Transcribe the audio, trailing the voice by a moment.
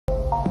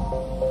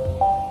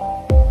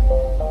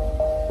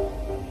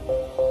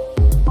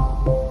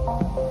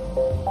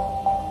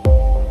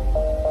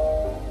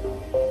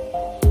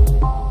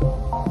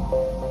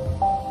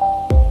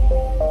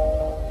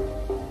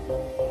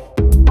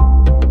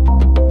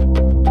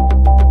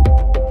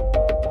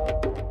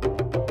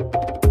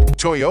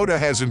Toyota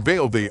has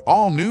unveiled the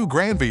all-new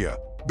Granvia.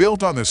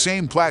 Built on the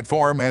same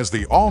platform as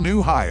the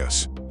all-new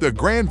Hiace, the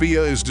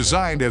Granvia is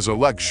designed as a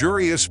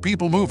luxurious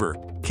people mover,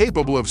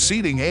 capable of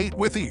seating 8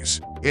 with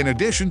ease. In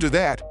addition to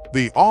that,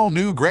 the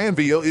all-new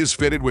Granvia is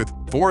fitted with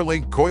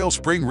 4-link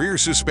coil-spring rear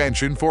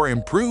suspension for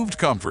improved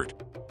comfort.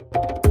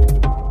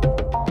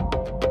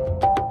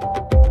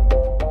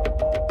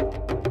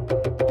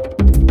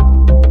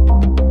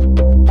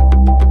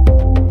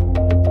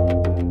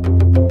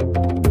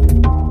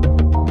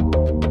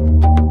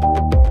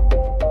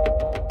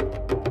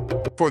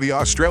 For the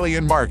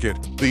Australian market,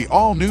 the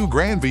all-new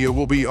Granvia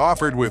will be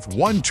offered with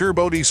one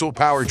turbo diesel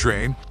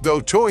powertrain, though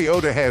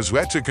Toyota has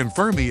yet to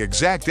confirm the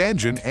exact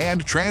engine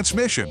and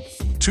transmission.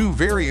 2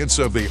 variants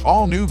of the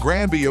all-new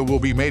Granvia will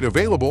be made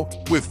available,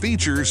 with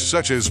features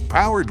such as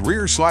powered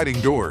rear sliding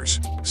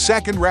doors,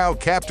 second-row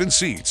captain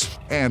seats,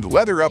 and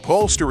leather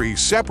upholstery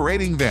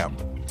separating them.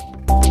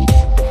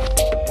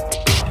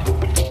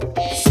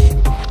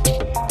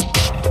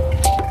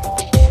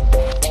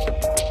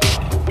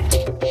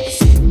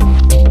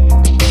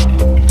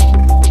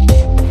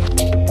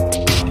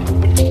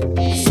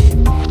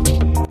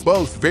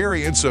 Both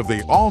variants of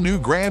the all-new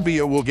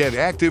Granvia will get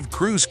active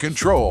cruise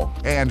control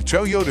and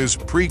Toyota's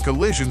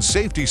pre-collision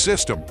safety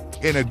system,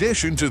 in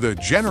addition to the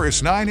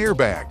generous 9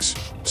 airbags.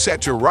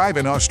 Set to arrive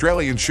in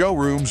Australian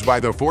showrooms by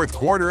the 4th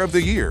quarter of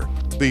the year,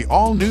 the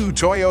all-new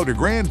Toyota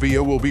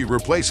Granvia will be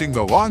replacing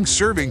the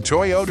long-serving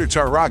Toyota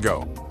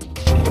Tarago.